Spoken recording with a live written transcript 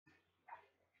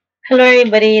Hello,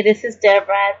 everybody. This is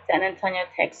Debra, San Antonio,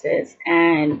 Texas,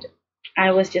 and I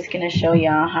was just going to show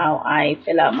y'all how I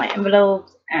fill out my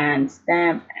envelopes and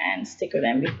stamp and sticker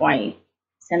them before I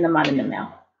send them out in the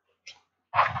mail.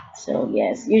 So,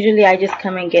 yes, usually I just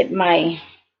come and get my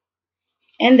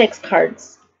index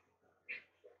cards,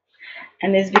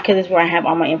 and this is because it's where I have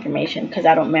all my information because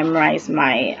I don't memorize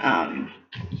my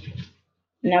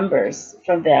numbers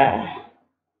for the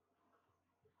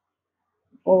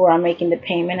for where I'm making the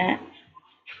payment at.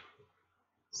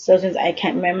 So, since I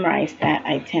can't memorize that,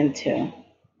 I tend to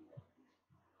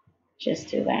just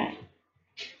do that.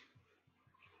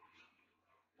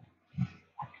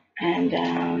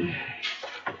 And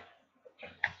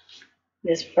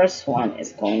this first one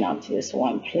is going out to this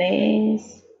one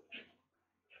place.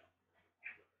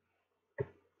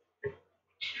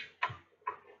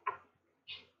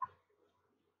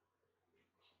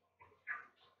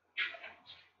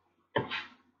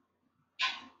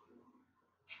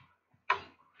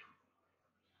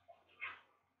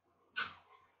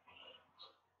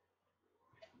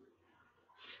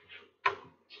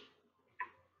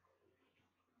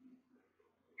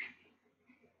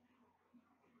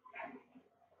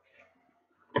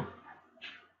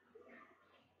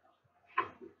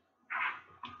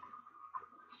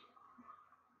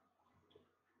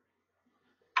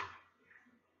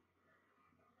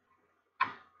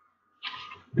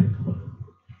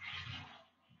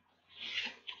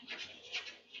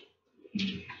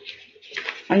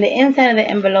 On the inside of the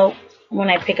envelope, when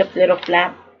I pick up the little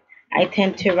flap, I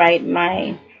tend to write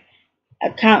my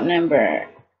account number.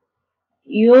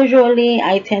 Usually,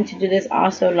 I tend to do this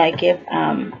also like if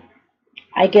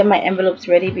I get my envelopes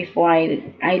ready before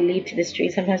I leave to the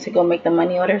street sometimes to go make the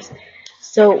money orders.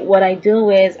 So what I do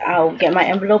is I'll get my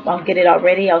envelope, I'll get it all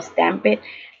ready, I'll stamp it,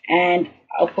 and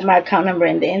I'll put my account number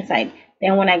in the inside.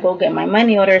 Then when I go get my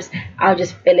money orders, I'll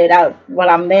just fill it out while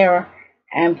I'm there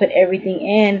and put everything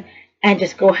in and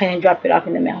just go ahead and drop it off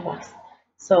in the mailbox.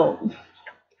 So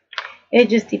it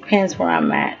just depends where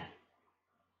I'm at.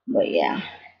 But yeah,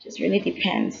 it just really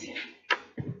depends.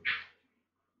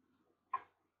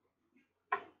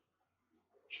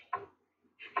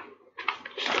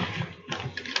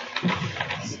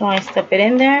 So I stuff it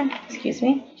in there, excuse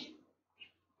me.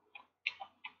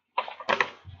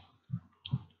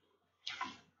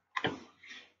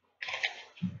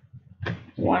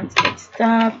 Once it's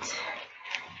stuffed,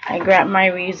 I grab my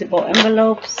reusable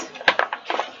envelopes,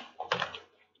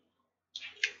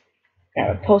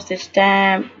 grab a postage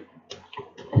stamp,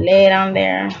 lay it on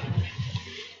there.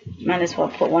 Might as well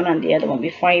put one on the other one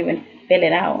before I even fill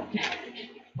it out.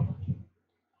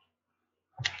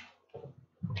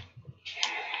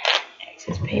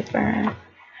 Excess paper.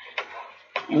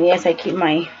 And yes, I keep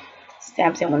my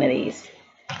stamps in one of these.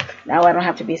 Now I don't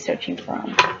have to be searching for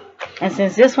them. And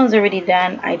since this one's already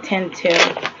done, I tend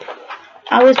to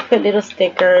always put little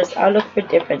stickers. I'll look for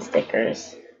different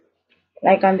stickers.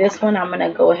 Like on this one, I'm going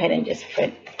to go ahead and just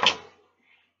put,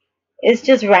 it's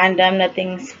just random,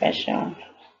 nothing special.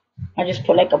 I just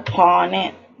put like a paw on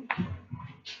it,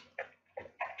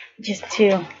 just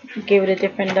to give it a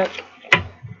different look.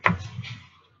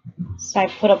 So I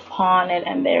put a paw on it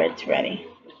and there it's ready.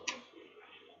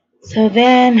 So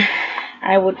then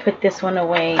I would put this one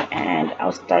away and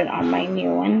I'll start on my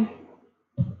new one.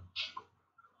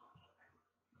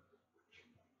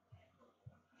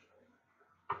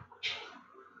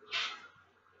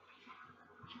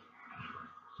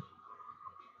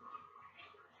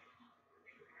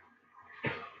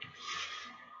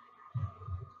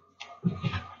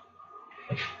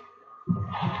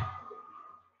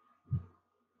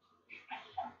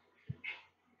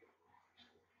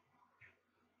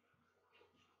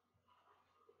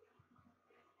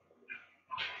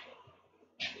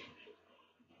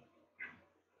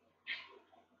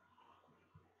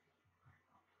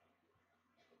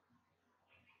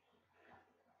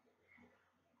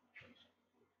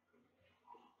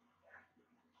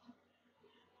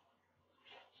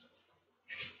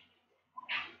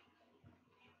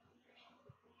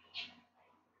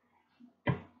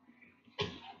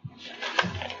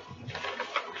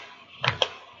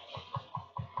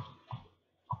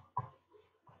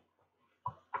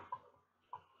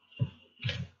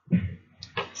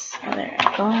 So there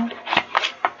I go.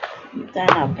 Then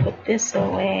I'll put this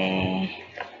away.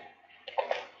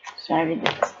 So I already did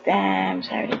the stamps,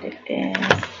 I already did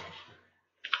this.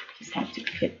 Just have to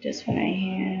put this one right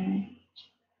here.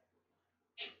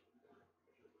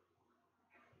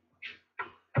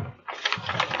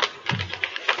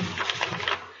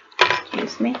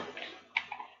 Excuse me.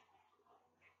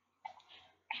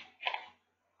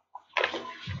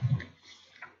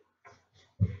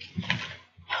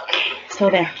 So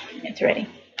there, it's ready.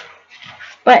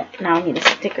 But now I need a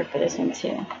sticker for this one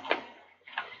too.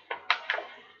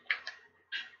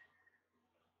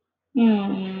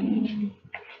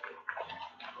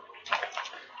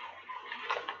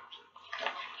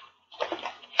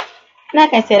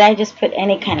 Like I said, I just put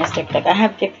any kind of sticker. Like I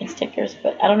have different stickers,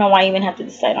 but I don't know why I even have to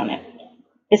decide on it.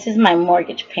 This is my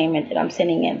mortgage payment that I'm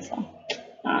sending in, so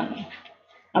I'm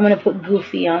gonna put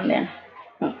Goofy on there.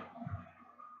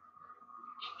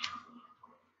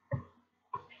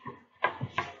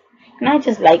 And I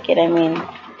just like it. I mean,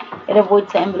 it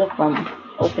avoids the envelope from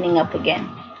opening up again.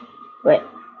 But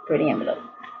pretty envelope.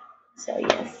 So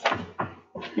yes,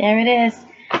 there it is.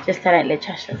 Just thought I'd let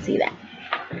y'all see that.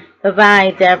 Bye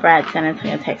bye, Debra at San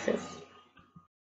Antonio, Texas.